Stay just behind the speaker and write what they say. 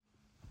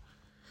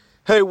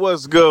Hey,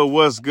 what's good?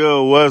 What's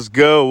good? What's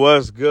good?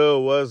 What's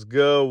good? What's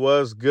good?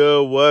 What's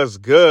good? What's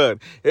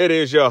good? It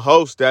is your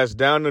host that's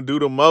down to do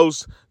the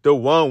most, the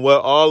one with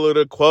all of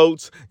the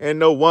quotes,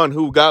 and the one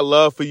who got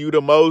love for you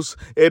the most.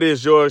 It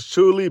is yours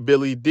truly,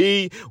 Billy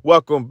D.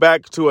 Welcome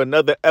back to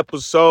another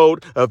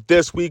episode of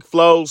This Week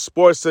Flow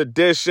Sports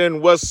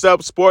Edition. What's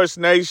up, Sports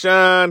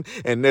Nation?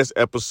 And this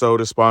episode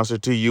is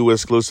sponsored to you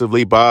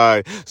exclusively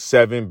by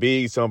 7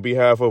 Beats on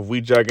behalf of We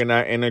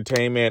Juggernaut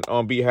Entertainment,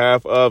 on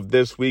behalf of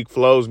This Week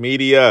Flows Media.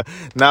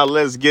 Now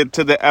let's get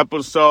to the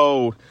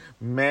episode.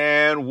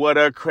 Man, what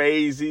a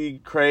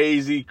crazy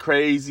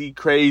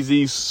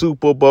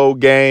Super Bowl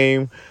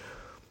game.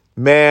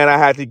 Man, I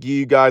had to give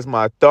you guys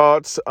my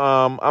thoughts.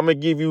 I'm going to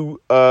give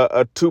you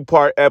a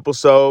two-part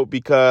episode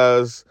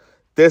because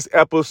this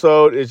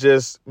episode is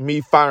just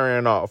me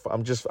firing off.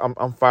 I'm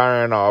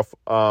firing off.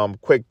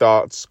 Quick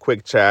thoughts,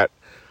 quick chat.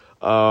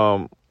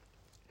 What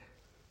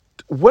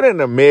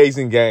an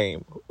amazing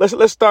game.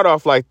 Let's start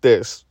off like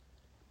this.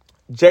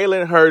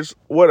 Jalen Hurts,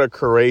 what a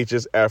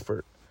courageous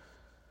effort.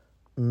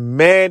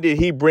 Man, did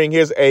he bring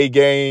his A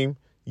game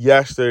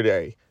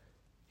yesterday.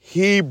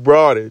 He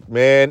brought it,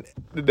 man.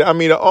 I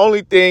mean, the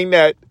only thing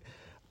that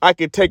I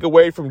could take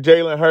away from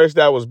Jalen Hurts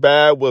that was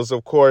bad was,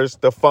 of course,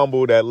 the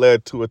fumble that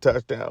led to a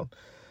touchdown.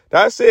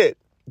 That's it.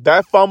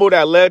 That fumble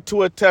that led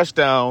to a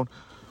touchdown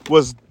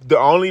was the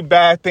only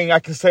bad thing I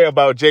can say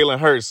about Jalen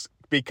Hurts,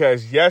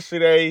 because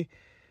yesterday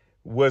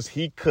was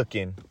he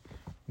cooking.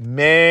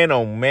 Man,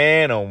 oh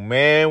man,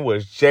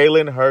 was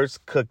Jalen Hurts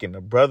cooking. The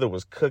brother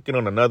was cooking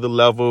on another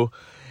level.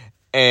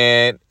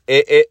 And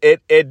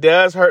it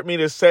does hurt me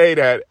to say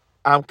that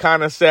I'm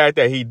kind of sad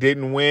that he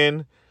didn't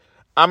win.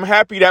 I'm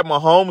happy that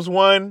Mahomes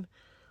won,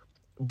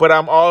 but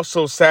I'm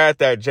also sad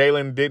that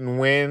Jalen didn't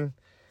win.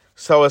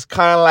 So it's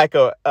kind of like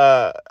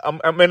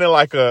I'm in it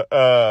like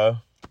I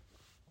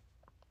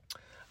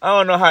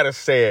don't know how to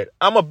say it.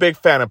 I'm a big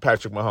fan of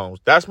Patrick Mahomes.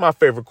 That's my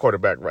favorite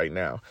quarterback right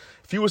now.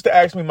 If you was to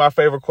ask me my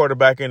favorite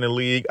quarterback in the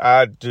league,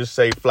 I'd just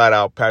say flat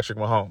out Patrick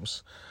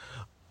Mahomes.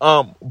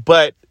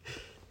 But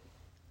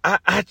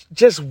I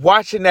just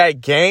watching that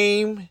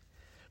game,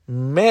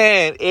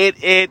 man,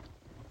 it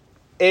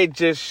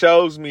just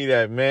shows me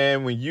that,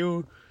 man, when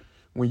you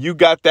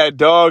got that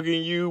dog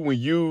in you, when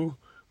you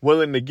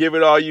willing to give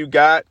it all you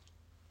got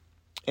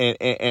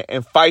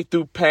and fight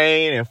through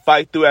pain and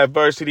fight through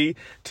adversity.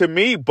 To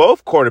me,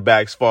 both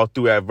quarterbacks fought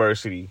through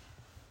adversity.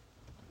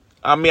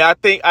 I mean, I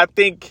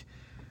think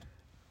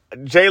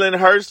Jalen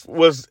Hurts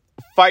was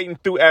fighting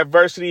through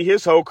adversity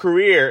his whole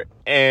career,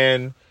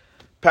 and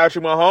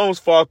Patrick Mahomes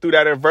fought through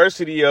that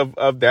adversity of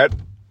that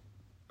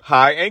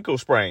high ankle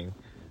sprain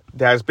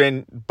that's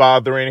been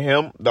bothering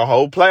him the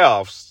whole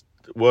playoffs.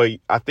 Well,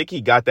 I think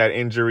he got that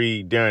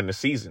injury during the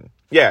season.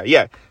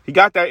 Yeah. He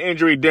got that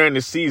injury during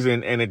the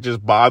season, and it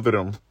just bothered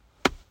him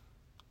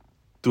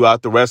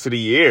throughout the rest of the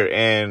year.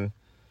 And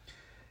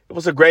it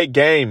was a great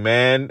game,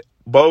 man.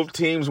 Both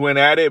teams went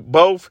at it.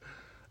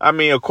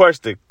 Of course,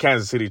 the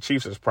Kansas City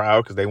Chiefs is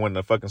proud because they won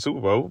the fucking Super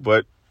Bowl,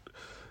 but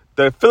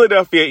the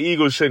Philadelphia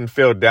Eagles shouldn't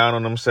feel down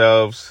on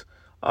themselves.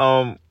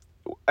 A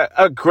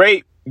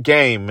great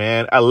game,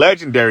 man. A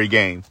legendary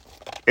game.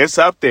 It's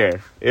up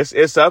there.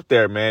 It's up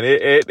there, man.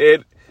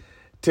 It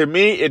to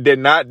me, it did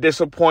not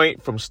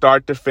disappoint from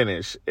start to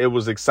finish. It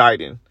was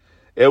exciting.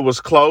 It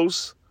was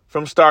close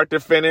from start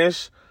to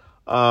finish.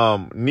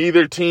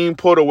 Neither team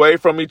pulled away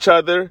from each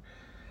other.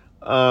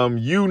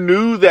 You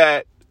knew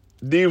that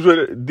these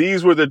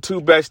were the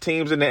two best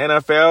teams in the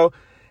NFL,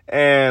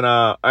 and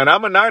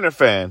I'm a Niner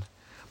fan.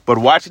 But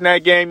watching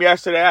that game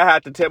yesterday, I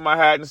had to tip my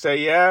hat and say,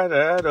 yeah,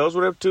 those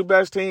were the two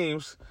best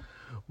teams.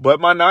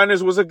 But my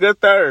Niners was a good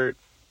third.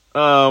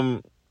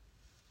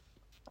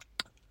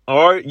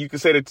 Or you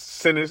could say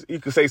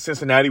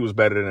Cincinnati was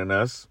better than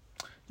us.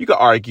 You could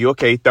argue,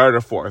 okay, third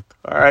or fourth.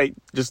 All right,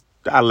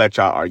 I'll let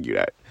y'all argue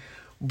that.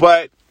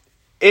 But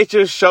it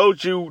just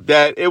showed you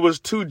that it was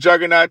two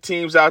juggernaut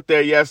teams out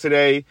there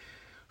yesterday,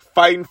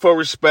 fighting for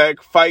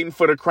respect, fighting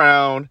for the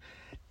crown,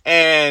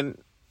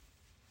 and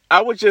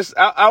I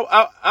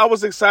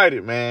was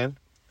excited, man.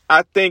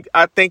 I think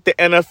the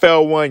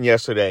NFL won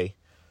yesterday,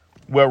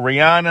 with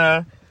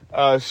Rihanna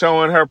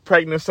showing her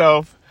pregnant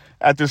self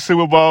at the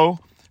Super Bowl.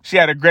 She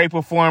had a great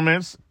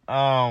performance.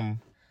 I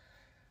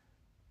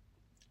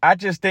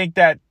just think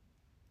that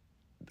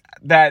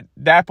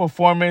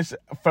performance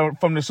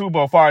from the Super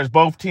Bowl, as far as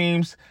both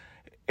teams,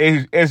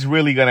 is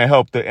really going to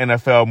help the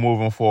NFL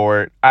moving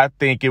forward. I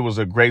think it was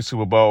a great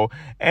Super Bowl.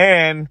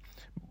 And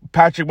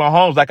Patrick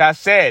Mahomes, like I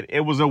said,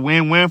 it was a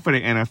win-win for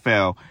the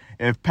NFL.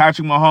 If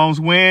Patrick Mahomes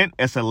win,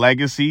 it's a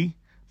legacy.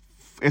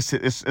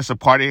 It's a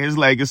part of his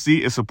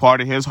legacy. It's a part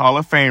of his Hall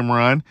of Fame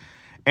run.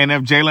 And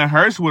if Jalen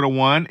Hurts would have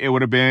won, it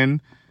would have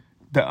been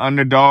the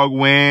underdog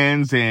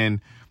wins.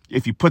 And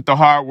if you put the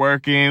hard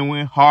work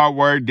in, hard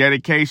work,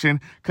 dedication,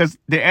 because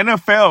the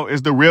NFL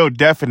is the real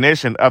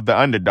definition of the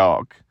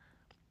underdog.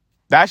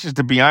 That's just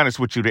to be honest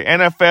with you. The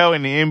NFL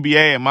and the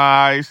NBA, in my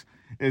eyes,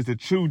 is the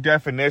true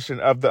definition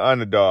of the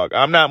underdog.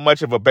 I'm not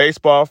much of a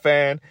baseball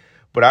fan,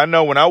 but I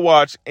know when I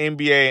watch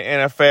NBA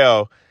and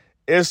NFL,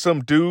 It's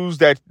some dudes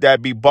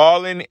that be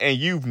balling and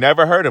you've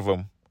never heard of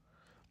them.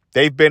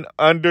 They've been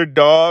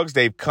underdogs.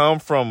 They've come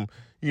from,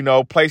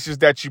 places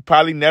that you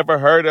probably never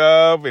heard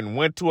of and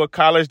went to a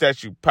college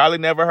that you probably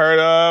never heard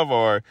of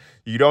or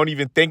you don't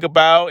even think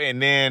about.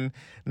 And then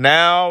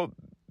now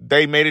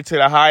they made it to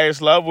the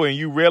highest level and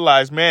you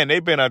realize, man,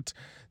 they've been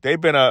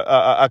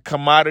a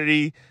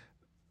commodity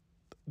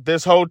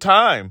this whole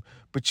time.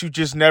 But you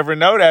just never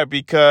know that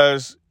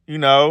because,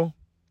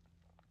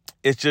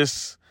 it's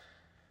just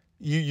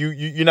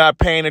you're not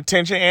paying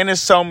attention. And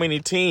there's so many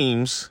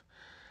teams.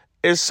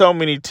 It's so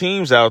many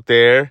teams out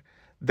there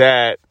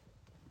that,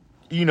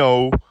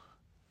 you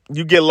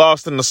get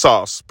lost in the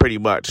sauce pretty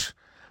much.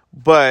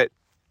 But,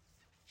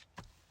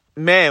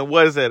 man,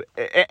 what is it?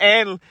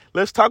 And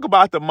let's talk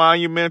about the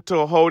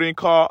monumental holding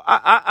call.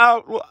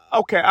 I'll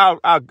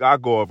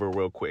go over it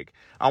real quick.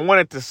 I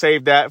wanted to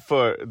save that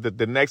for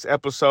the next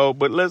episode,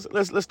 but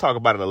let's talk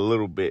about it a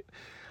little bit.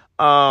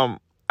 I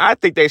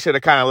think they should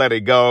have kind of let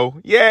it go.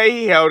 Yeah,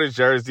 he held his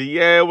jersey.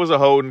 Yeah, it was a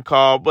holding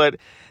call, but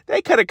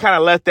they could have kind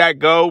of let that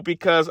go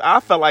because I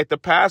felt like the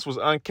pass was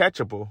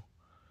uncatchable.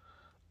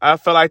 And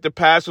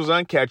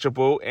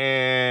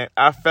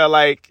I felt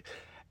like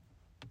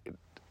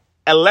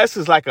unless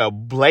it's like a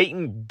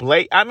blatant,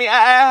 I mean,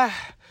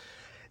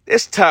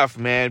 it's tough,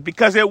 man,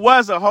 because it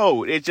was a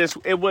hold. It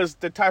was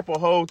the type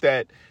of hold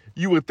that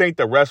you would think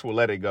the rest would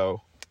let it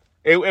go.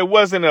 It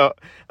wasn't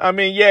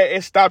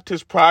it stopped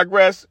his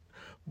progress,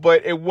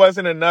 but it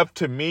wasn't enough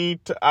to me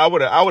I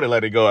would have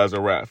let it go as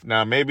a ref.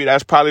 Now, maybe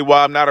that's probably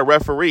why I'm not a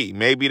referee.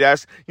 Maybe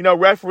that's,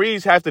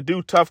 referees have to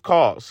do tough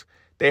calls.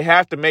 They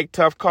have to make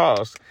tough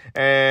calls.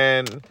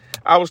 And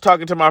I was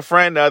talking to my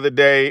friend the other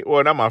day,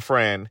 well, not my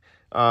friend.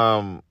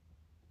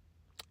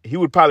 He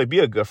would probably be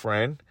a good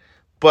friend,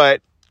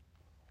 but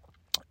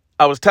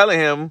I was telling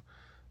him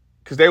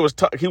because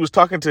he was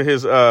talking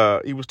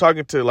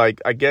to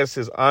like, I guess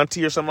his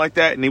auntie or something like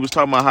that. And he was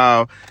talking about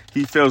how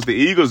he feels the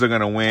Eagles are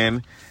going to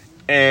win.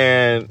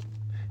 And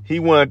he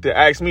wanted to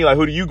ask me, like,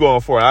 who are you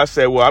going for? And I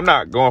said, well, I'm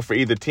not going for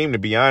either team, to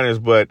be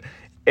honest. But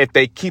if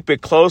they keep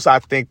it close, I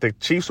think the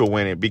Chiefs will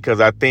win it because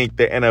I think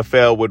the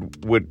NFL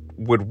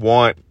would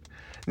want,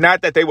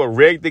 not that they would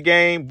rig the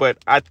game, but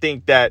I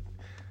think that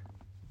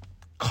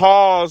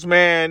calls,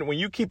 man, when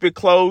you keep it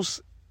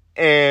close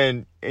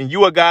and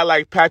you a guy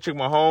like Patrick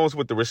Mahomes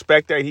with the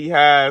respect that he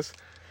has,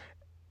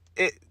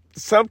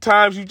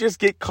 sometimes you just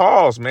get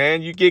calls,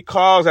 man. You get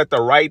calls at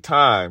the right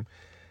time.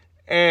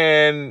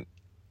 And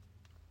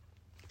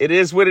it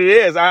is what it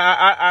is.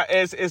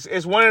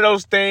 It's one of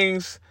those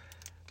things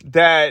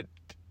that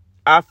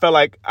I felt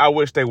like I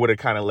wish they would have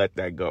kind of let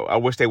that go. I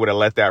wish they would have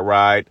let that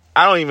ride.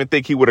 I don't even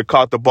think he would have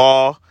caught the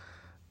ball.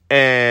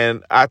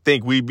 And I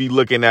think we'd be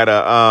looking at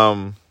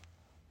a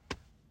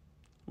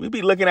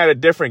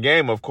different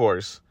game, of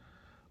course.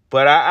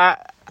 But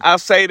I'll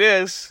say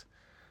this.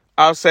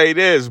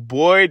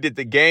 Boy, did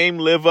the game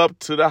live up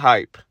to the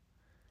hype.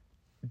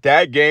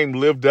 That game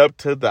lived up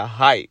to the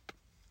hype.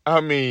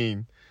 I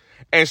mean,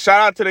 and shout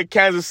out to the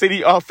Kansas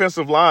City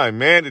offensive line,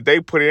 man, that they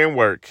put in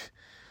work.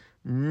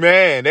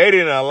 Man, they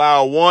didn't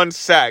allow one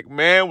sack.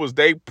 Man, was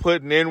they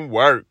putting in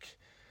work.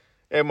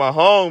 And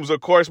Mahomes,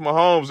 of course,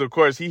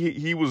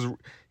 he was,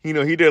 he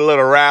did a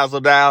little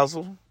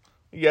razzle-dazzle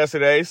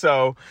yesterday.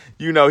 So,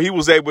 he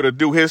was able to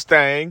do his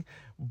thing.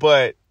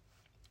 But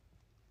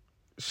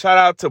shout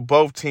out to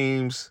both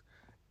teams.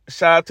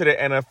 Shout out to the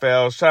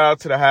NFL. Shout out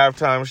to the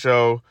halftime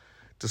show.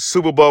 The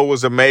Super Bowl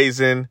was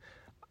amazing.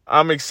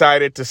 I'm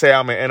excited to say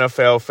I'm an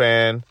NFL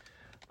fan.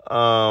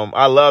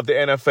 I love the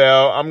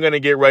NFL. I'm going to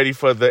get ready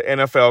for the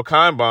NFL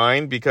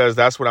Combine because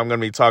that's what I'm going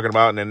to be talking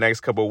about in the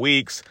next couple of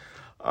weeks.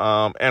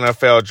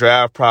 NFL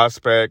draft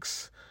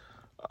prospects,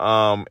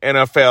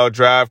 NFL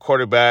draft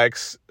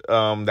quarterbacks.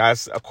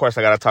 That's, of course,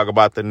 I got to talk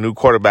about the new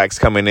quarterbacks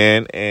coming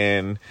in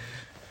and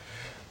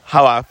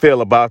how I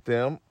feel about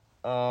them.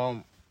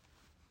 Man,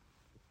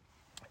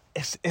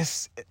 is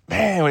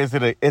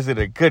it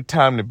a good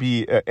time to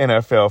be an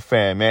NFL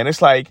fan, man?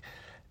 It's like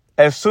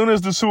as soon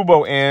as the Super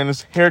Bowl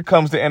ends, here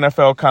comes the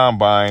NFL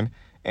Combine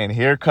and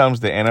here comes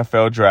the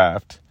NFL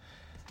Draft.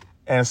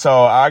 And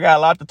so I got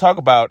a lot to talk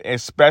about,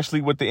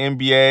 especially with the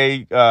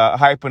NBA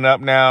hyping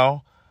up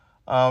now.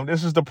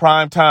 This is the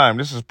prime time.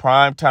 This is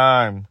prime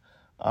time.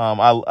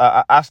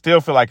 I still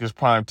feel like it's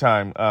prime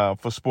time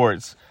for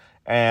sports.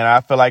 And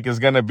I feel like it's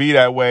going to be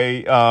that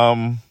way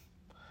till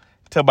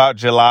about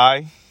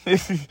July.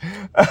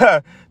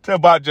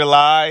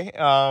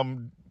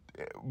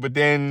 But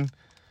then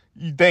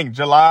you think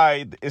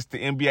July is the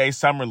NBA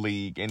Summer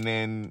League, and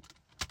then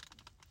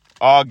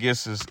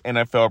August is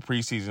NFL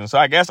preseason. So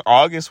I guess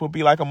August will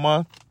be like a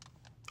month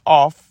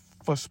off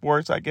for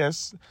sports, I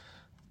guess,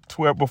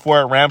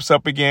 before it ramps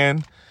up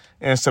again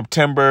in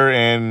September.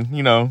 And,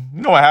 you know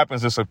what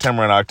happens in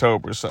September and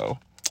October. So,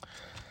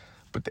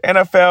 but the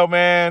NFL,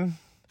 man,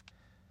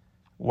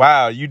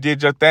 wow, you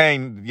did your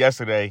thing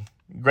yesterday.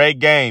 Great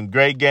game.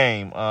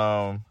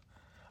 A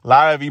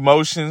lot of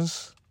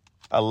emotions.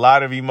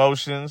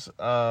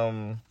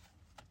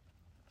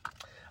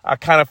 I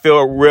kind of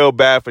feel real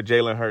bad for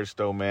Jalen Hurts,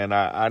 though, man.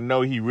 I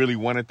know he really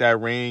wanted that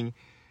ring,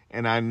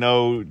 and I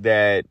know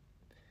that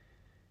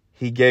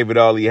he gave it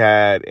all he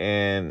had,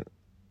 and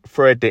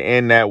for it to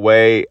end that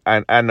way,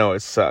 I know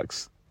it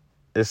sucks.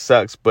 It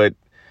sucks, but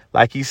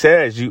like he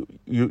says, you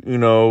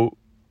know,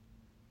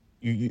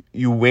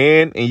 you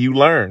win and you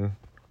learn.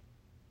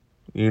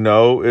 You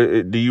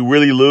know, do you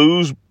really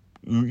lose?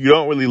 You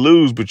don't really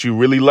lose, but you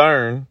really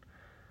learn.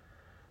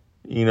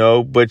 You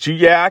know, but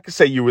I could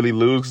say you really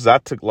lose because I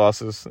took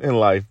losses in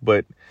life.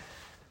 But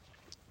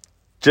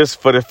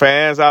just for the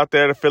fans out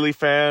there, the Philly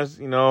fans,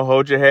 you know,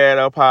 hold your head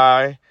up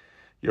high.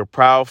 You're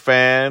proud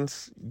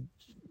fans.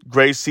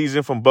 Great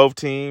season from both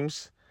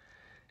teams.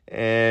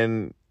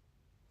 And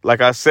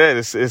like I said,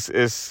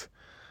 it's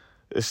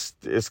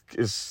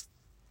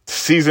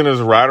season is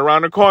right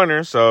around the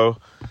corner, so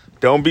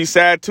don't be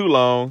sad too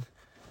long.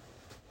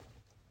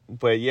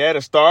 But yeah,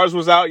 the stars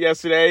was out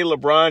yesterday.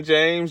 LeBron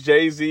James,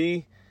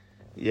 Jay-Z.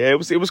 Yeah, it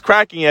was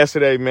cracking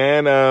yesterday,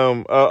 man.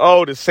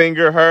 The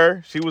singer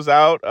Her, she was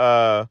out.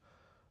 The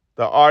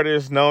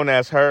artist known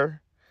as Her.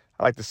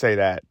 I like to say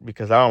that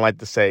because I don't like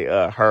to say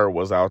Her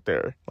was out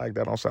there. Like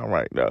that don't sound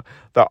right. No.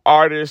 The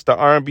artist, the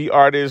R&B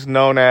artist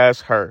known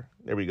as Her.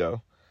 There we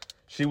go.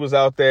 She was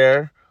out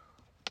there.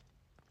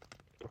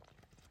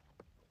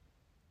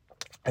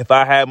 If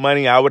I had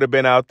money, I would have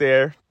been out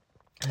there.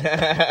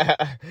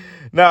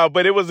 No,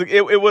 but it was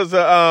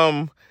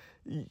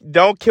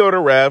don't kill the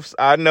refs.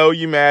 I know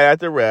you mad at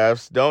the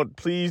refs.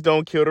 Please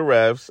don't kill the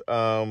refs.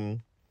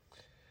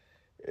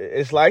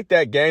 It's like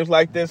that. Games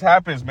like this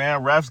happens,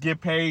 man. Refs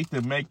get paid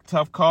to make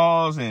tough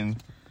calls and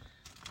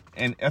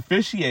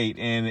officiate,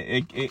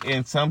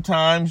 and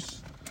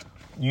sometimes,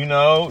 you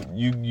know,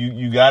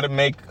 you got to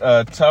make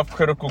tough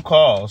critical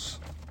calls.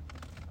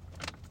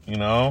 You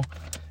know,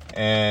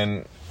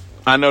 and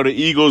I know the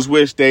Eagles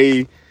wish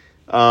they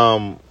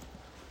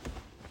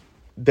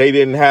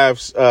didn't have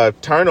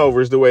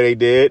turnovers the way they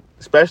did,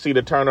 especially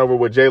the turnover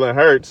with Jalen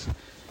Hurts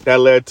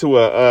that led to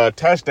a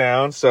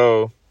touchdown.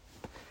 So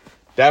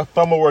that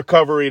fumble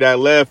recovery that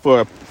led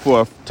for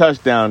a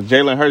touchdown,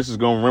 Jalen Hurts is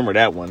gonna remember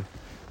that one.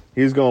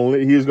 He's gonna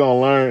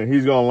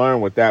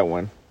learn with that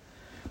one.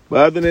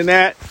 But other than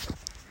that,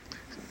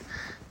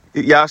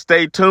 y'all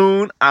stay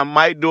tuned. I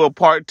might do a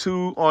part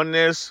 2 on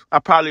this. I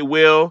probably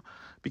will,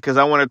 because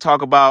I want to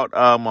talk about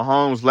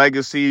Mahomes'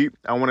 legacy.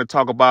 I want to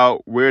talk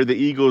about where the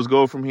Eagles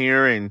go from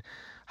here and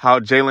how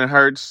Jalen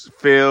Hurts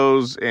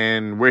feels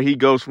and where he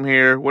goes from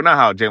here. Well, not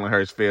how Jalen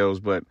Hurts feels,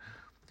 but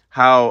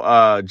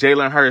how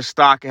Jalen Hurts'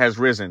 stock has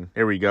risen.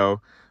 There we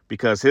go.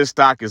 Because his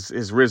stock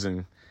is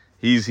risen.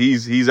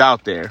 He's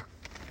out there.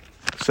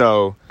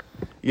 So,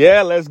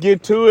 yeah, let's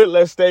get to it.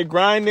 Let's stay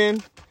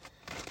grinding.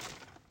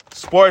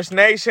 Sports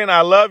Nation,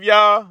 I love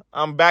y'all.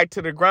 I'm back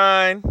to the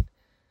grind.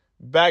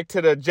 Back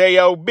to the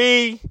JOB.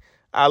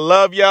 I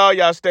love y'all.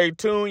 Y'all stay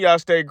tuned. Y'all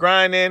stay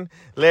grinding.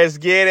 Let's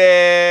get it.